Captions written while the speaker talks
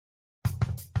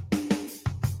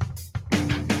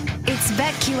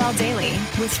BetQL Daily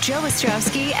with Joe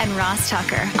Ostrowski and Ross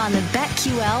Tucker on the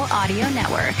BetQL Audio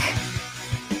Network.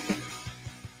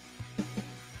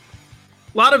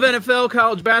 A lot of NFL,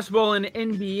 college basketball, and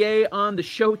NBA on the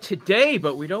show today,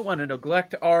 but we don't want to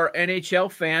neglect our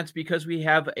NHL fans because we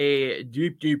have a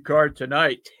deep card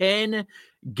tonight. 10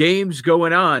 games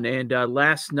going on, and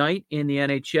last night in the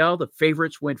NHL, the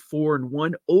favorites went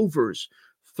 4-1, overs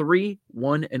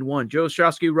 3-1-1. Joe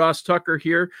Ostrowski, Ross Tucker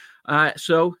here.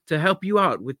 So to help you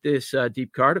out with this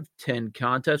deep card of 10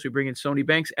 contests, we bring in Sony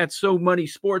Banks at So Money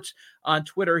Sports on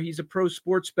Twitter. He's a pro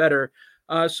sports bettor.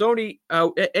 Sony,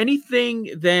 anything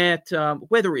that,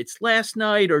 whether it's last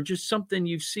night or just something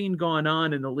you've seen going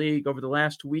on in the league over the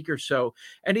last week or so,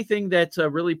 anything that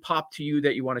really popped to you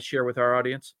that you want to share with our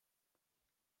audience?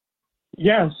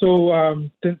 Yeah, so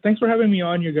thanks for having me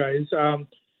on, you guys.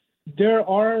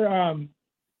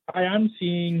 I am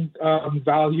seeing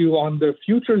value on the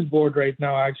futures board right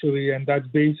now, actually, and that's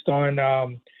based on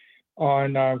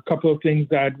a couple of things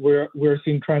that we're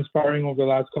seeing transpiring over the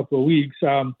last couple of weeks.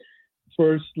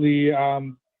 Firstly,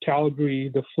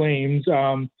 Calgary, the Flames,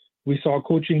 we saw a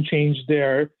coaching change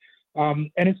there.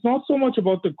 And it's not so much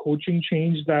about the coaching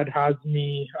change that has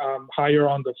me higher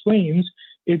on the Flames.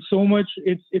 It's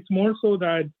more so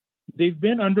that they've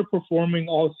been underperforming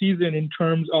all season in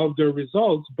terms of their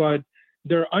results, but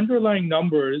their underlying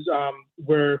numbers,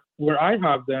 where I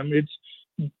have them,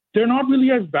 they're not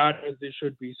really as bad as they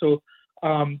should be. So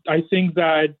I think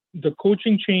that the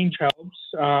coaching change helps,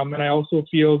 and I also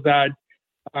feel that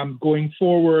going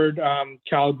forward,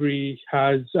 Calgary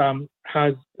has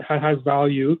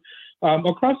value.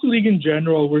 Across the league in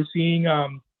general, we're seeing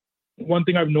one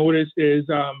thing I've noticed is,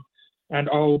 and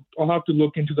I'll have to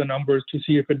look into the numbers to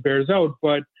see if it bears out,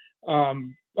 but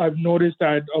I've noticed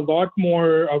that a lot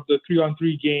more of the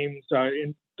 3-on-3 games,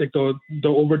 in like the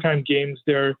overtime games,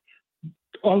 a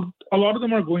lot of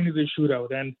them are going to the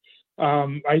shootout. And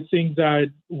I think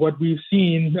that what we've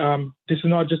seen, this is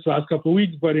not just the last couple of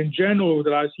weeks, but in general over the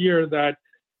last year, that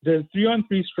the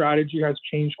 3-on-3 strategy has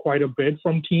changed quite a bit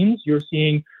from teams. You're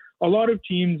seeing a lot of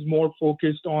teams more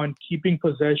focused on keeping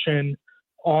possession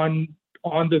on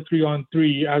the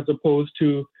 3-on-3 as opposed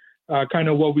to kind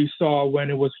of what we saw when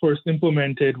it was first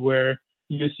implemented, where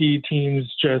you see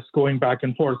teams just going back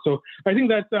and forth. So I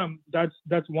think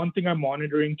that's one thing I'm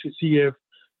monitoring to see if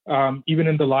even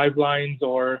in the live lines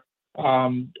or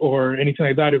anything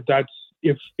like that,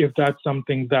 if that's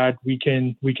something that we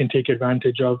can take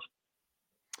advantage of.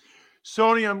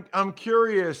 Sony, I'm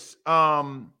curious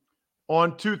on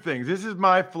two things. This is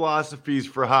my philosophies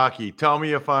for hockey. Tell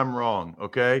me if I'm wrong,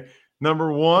 okay?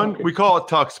 Number one, we call it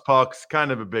Tux Pucks,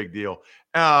 kind of a big deal.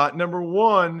 Number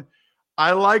one,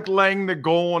 I like laying the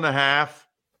goal and a half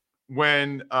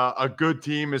when a good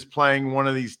team is playing one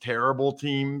of these terrible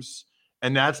teams,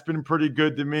 and that's been pretty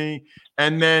good to me.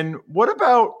 And then what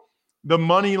about the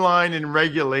money line in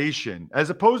regulation?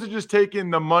 As opposed to just taking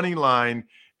the money line,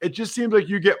 it just seems like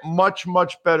you get much,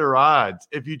 much better odds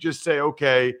if you just say,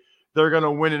 okay, they're going to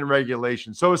win in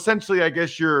regulation. So essentially, I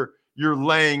guess you're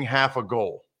laying half a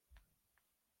goal.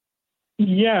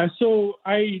 Yeah, so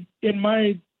in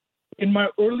my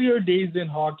earlier days in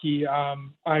hockey,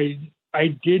 I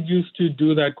did used to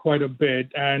do that quite a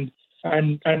bit, and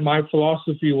my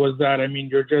philosophy was that, I mean,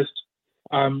 you're just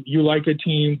you like a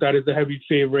team that is a heavy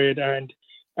favorite, and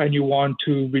you want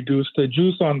to reduce the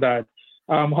juice on that.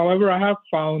 However, I have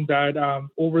found that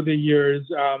over the years,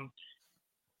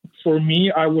 for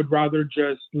me, I would rather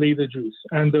just lay the juice,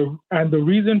 and the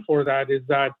reason for that is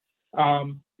that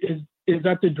is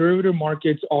that the derivative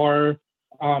markets are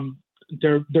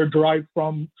they're derived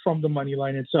from the money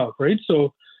line itself, right?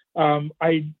 So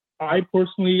I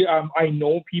personally I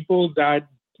know people that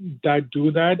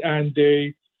do that, and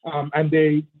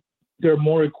they're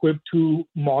more equipped to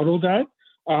model that.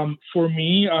 For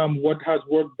me, what has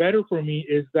worked better for me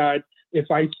is that if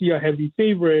I see a heavy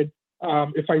favorite,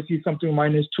 if I see something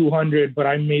minus 200, but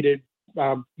I made it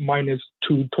minus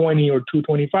 220 or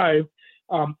 225,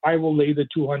 I will lay the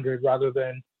 200 rather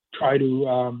than try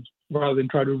to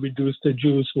reduce the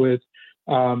juice with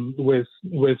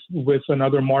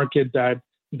another market that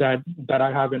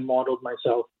I haven't modeled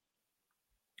myself.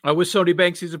 With Sony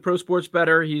Banks, he's a pro sports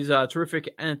bettor. He's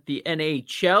terrific at the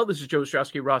NHL. This is Joe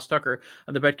Ostrowski, Ross Tucker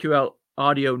on the BetQL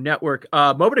Audio Network.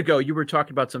 A moment ago, you were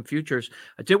talking about some futures.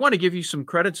 I did want to give you some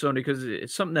credit, Sony, because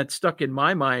it's something that stuck in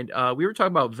my mind. We were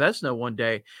talking about Vezina one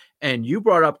day, and you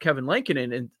brought up Kevin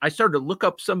Lankinen, and I started to look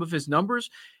up some of his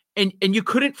numbers, and you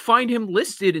couldn't find him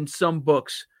listed in some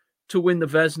books to win the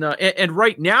Vezina. And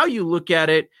right now you look at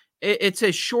it, It's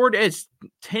as short as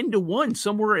 10-1,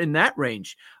 somewhere in that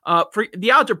range. For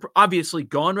the odds are obviously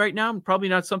gone right now, and probably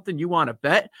not something you want to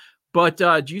bet. But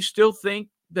do you still think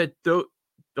that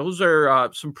those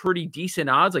are some pretty decent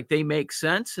odds? Like they make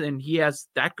sense, and he has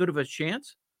that good of a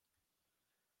chance?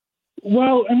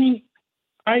 Well, I mean,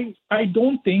 I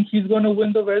don't think he's going to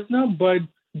win the Vezina, but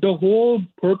the whole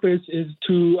purpose is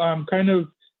to kind of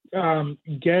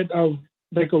get a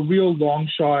real long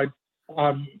shot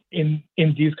in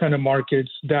these kind of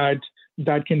markets that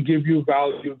can give you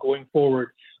value going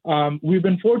forward. We've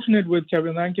been fortunate with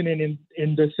Kevin Lankinen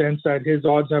in the sense that his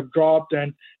odds have dropped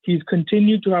and he's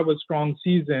continued to have a strong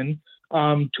season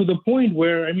to the point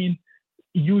where, I mean,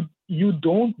 you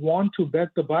don't want to bet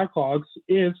the Blackhawks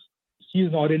if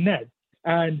he's not in net.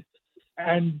 And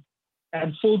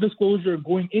full disclosure,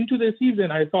 going into the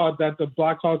season, I thought that the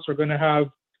Blackhawks are going to have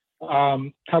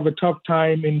a tough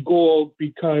time in goal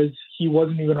because he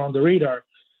wasn't even on the radar.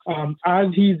 As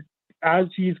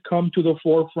he's come to the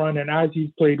forefront and as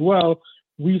he's played well,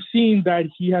 we've seen that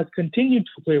he has continued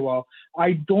to play well.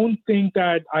 I don't think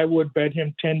that I would bet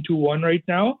him 10-1 right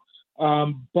now,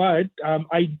 but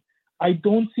I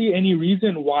don't see any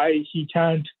reason why he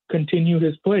can't continue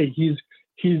his play.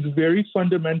 He's very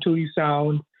fundamentally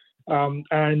sound,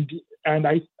 and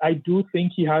I do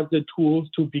think he has the tools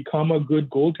to become a good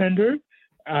goaltender.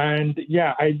 And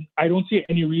yeah, I don't see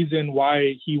any reason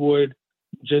why he would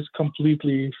just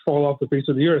completely fall off the face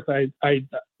of the earth.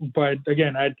 But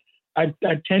again, at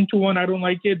 10-1, I don't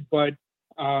like it, but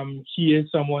he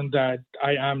is someone that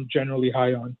I am generally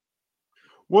high on.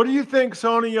 What do you think,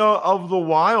 Sonia, of the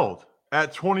Wild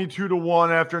at 22-1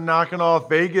 after knocking off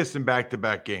Vegas in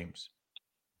back-to-back games?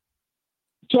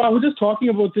 So I was just talking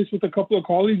about this with a couple of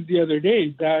colleagues the other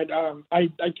day that I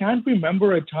can't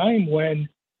remember a time when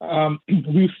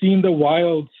we've seen the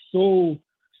Wild so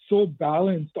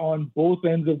balanced on both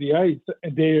ends of the ice.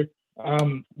 They're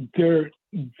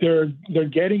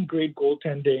getting great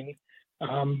goaltending.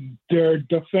 Their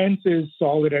defense is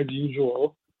solid as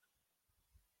usual,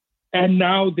 and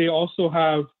now they also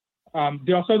have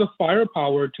the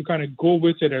firepower to kind of go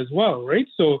with it as well, right?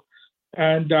 So,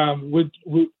 and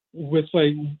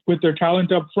with their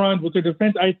talent up front, with their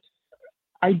defense,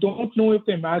 I don't know if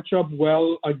they match up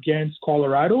well against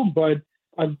Colorado, but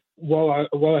a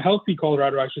healthy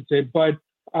Colorado, I should say. But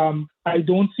I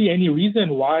don't see any reason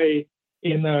why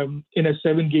in a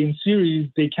 7-game series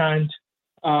they can't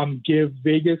give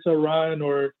Vegas a run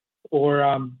or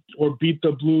beat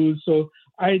the Blues. So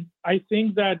I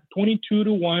think that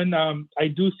 22-1, I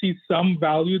do see some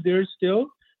value there still.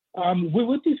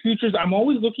 With these futures, I'm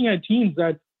always looking at teams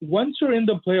that once you're in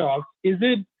the playoffs, is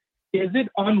it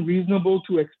unreasonable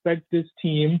to expect this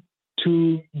team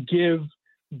to give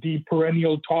the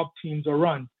perennial top teams a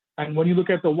run? And when you look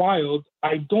at the Wild,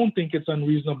 I don't think it's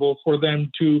unreasonable for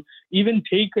them to even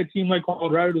take a team like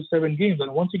Colorado to 7 games.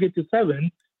 And once you get to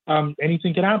 7,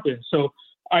 anything can happen. So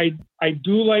I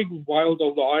do like Wild a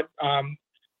lot.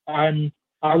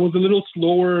 I was a little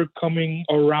slower coming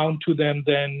around to them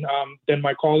than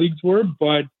my colleagues were,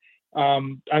 but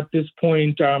at this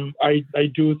point,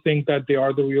 I do think that they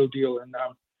are the real deal, and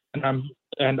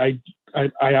I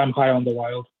am high on the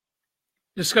Wild.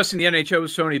 Discussing the NHL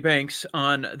with Sony Banks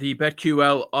on the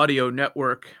BetQL audio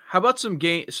network. How about some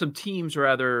teams,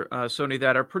 Sony,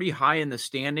 that are pretty high in the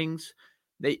standings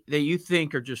that you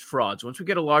think are just frauds? Once we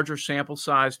get a larger sample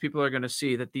size, people are going to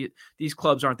see that these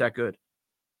clubs aren't that good.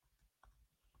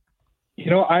 You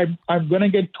know, I'm going to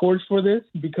get torched for this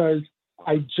because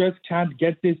I just can't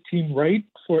get this team right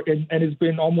and it's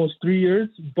been almost 3 years,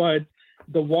 but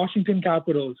the Washington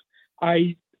Capitals,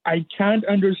 I can't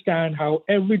understand how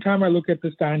every time I look at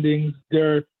the standings,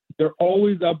 they're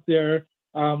always up there.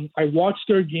 I watch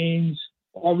their games.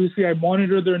 Obviously, I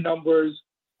monitor their numbers.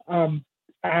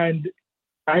 And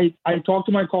I talk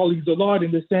to my colleagues a lot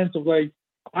in the sense of like,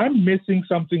 I'm missing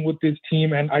something with this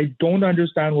team and I don't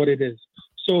understand what it is.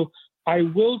 So I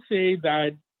will say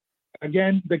that,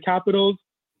 again, the Capitals,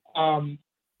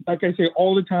 like I say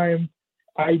all the time,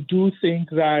 I do think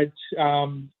that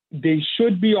they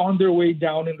should be on their way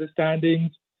down in the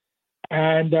standings.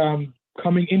 And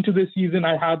coming into the season,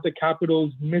 I had the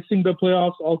Capitals missing the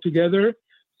playoffs altogether.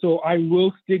 So I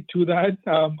will stick to that.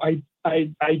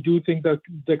 I do think that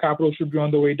the Capitals should be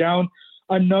on the way down.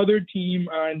 Another team,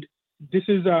 and this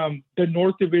is the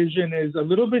North Division is a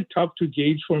little bit tough to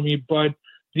gauge for me, but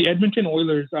the Edmonton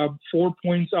Oilers, 4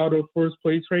 points out of first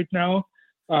place right now.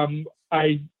 And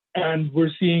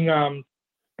we're seeing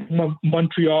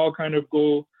Montreal kind of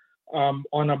go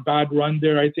on a bad run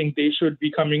there. I think they should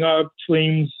be coming up.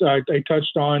 Flames, I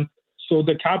touched on. So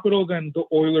the Capitals and the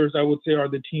Oilers, I would say, are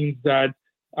the teams that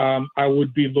I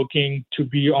would be looking to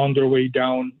be on their way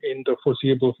down in the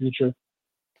foreseeable future.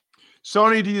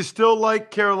 Sony, do you still like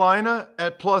Carolina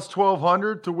at plus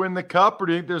 1,200 to win the Cup, or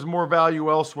do you think there's more value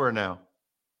elsewhere now?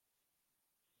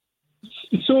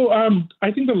 So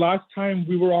I think the last time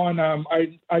we were on,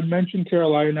 I mentioned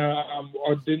Carolina.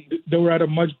 They were at a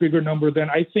much bigger number then.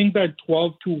 I think that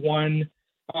 12-1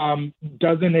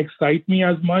 doesn't excite me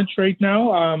as much right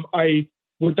now.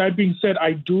 With that being said,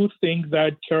 I do think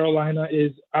that Carolina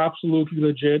is absolutely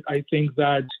legit. I think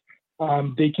that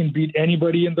they can beat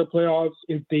anybody in the playoffs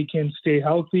if they can stay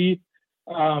healthy.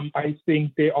 I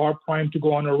think they are primed to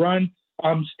go on a run.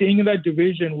 Staying in that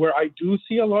division where I do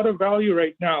see a lot of value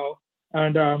right now.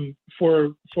 And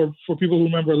for people who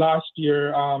remember last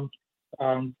year,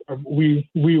 we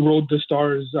rode the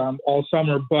Stars all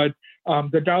summer. But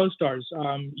the Dallas Stars,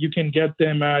 you can get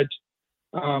them at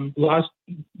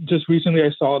just recently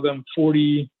I saw them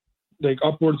 40, like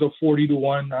upwards of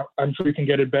 40-1. I'm sure you can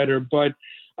get it better. But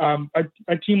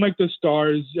a team like the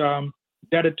Stars,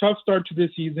 they had a tough start to the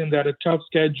season. They had a tough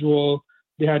schedule.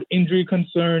 They had injury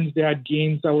concerns. They had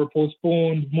games that were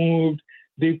postponed, moved.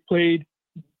 They've played.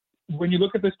 When you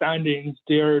look at the standings,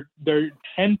 they're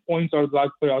 10 points out of the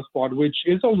last playoff spot, which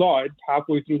is a lot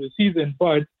halfway through the season,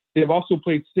 but they've also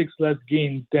played 6 less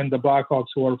games than the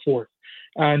Blackhawks, who are 4th.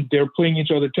 And they're playing each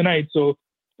other tonight. So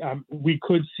we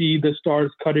could see the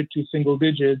Stars cut it to single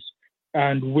digits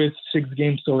and with 6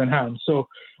 games still in hand. So,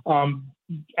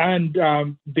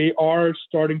 they are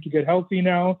starting to get healthy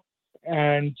now.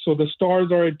 And so the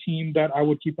Stars are a team that I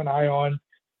would keep an eye on.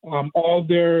 All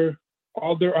their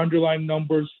underlying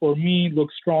numbers for me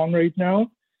look strong right now.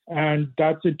 And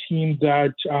that's a team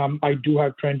that I do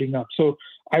have trending up. So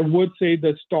I would say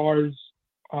the Stars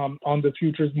on the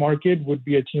futures market would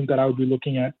be a team that I would be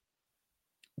looking at.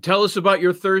 Tell us about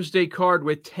your Thursday card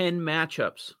with 10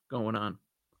 matchups going on.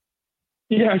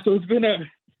 Yeah, so it's been a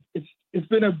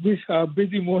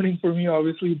busy morning for me,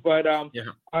 obviously, but I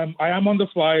am on the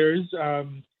Flyers.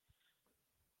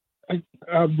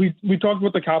 We talked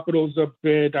about the Capitals a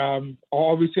bit.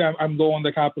 Obviously, I'm low on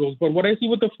the Capitals, but what I see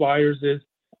with the Flyers is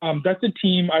that's a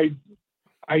team I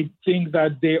think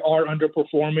that they are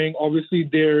underperforming. Obviously,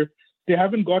 they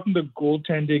haven't gotten the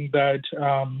goaltending that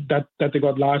they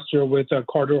got last year with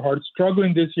Carter Hart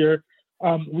struggling this year.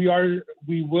 We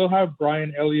will have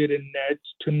Brian Elliott in net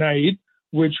tonight,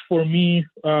 which for me,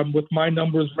 with my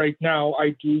numbers right now,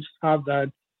 I do have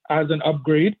that as an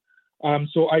upgrade.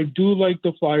 So I do like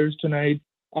the Flyers tonight.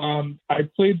 I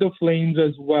played the Flames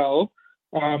as well.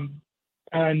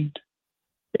 And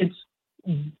it's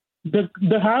the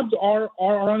Habs are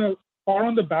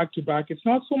on the back-to-back. It's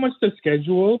not so much the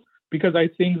schedule, because I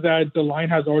think that the line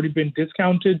has already been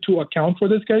discounted to account for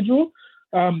the schedule.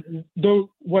 Though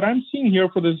what I'm seeing here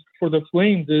for the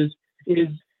Flames is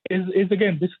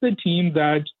again, this is a team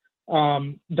that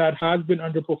has been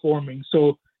underperforming.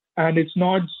 So, and it's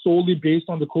not solely based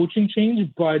on the coaching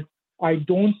change, but I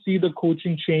don't see the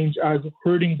coaching change as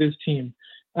hurting this team.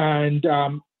 And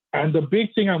the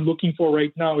big thing I'm looking for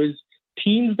right now is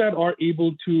teams that are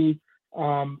able to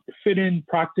fit in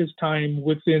practice time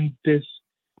within this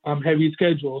heavy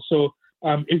schedule. So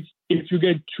if you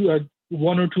get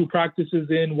 1 or 2 practices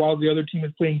in while the other team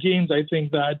is playing games, I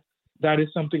think that is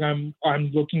something I'm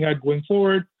looking at going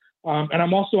forward. And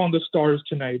I'm also on the Stars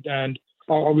tonight. And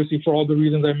obviously, for all the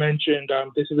reasons I mentioned,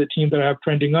 this is a team that I have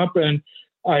trending up. And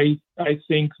I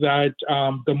think that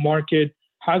the market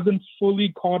hasn't fully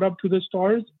caught up to the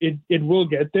Stars. It will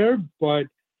get there, but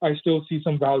I still see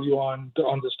some value on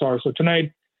the Stars. So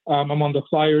tonight, I'm on the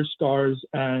Flyers, Stars,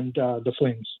 and the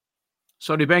Flames.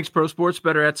 Sony Banks, Pro Sports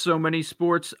Better at So Many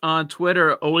Sports on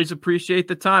Twitter. Always appreciate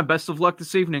the time. Best of luck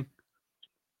this evening.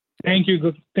 Thank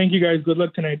you. Thank you, guys. Good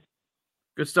luck tonight.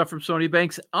 Good stuff from Sony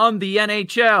Banks on the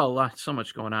NHL. So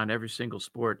much going on, every single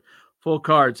sport. Full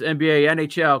cards, NBA,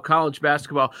 NHL, college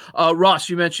basketball. Ross,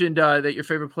 you mentioned that your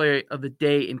favorite player of the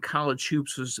day in college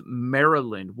hoops was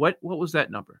Maryland. What was that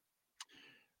number?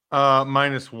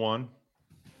 -1.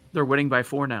 They're winning by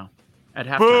 4 now at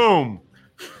Boom. halftime.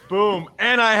 Boom.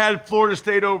 And I had Florida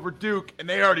State over Duke, and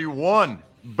they already won.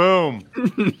 Boom.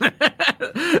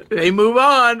 They move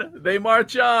on. They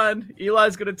march on.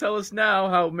 Eli's going to tell us now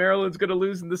how Maryland's going to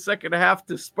lose in the second half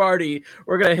to Sparty.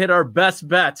 We're going to hit our best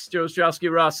bets. Joe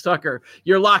Ostrowski, Ross Tucker.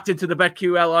 You're locked into the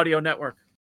BetQL Audio Network.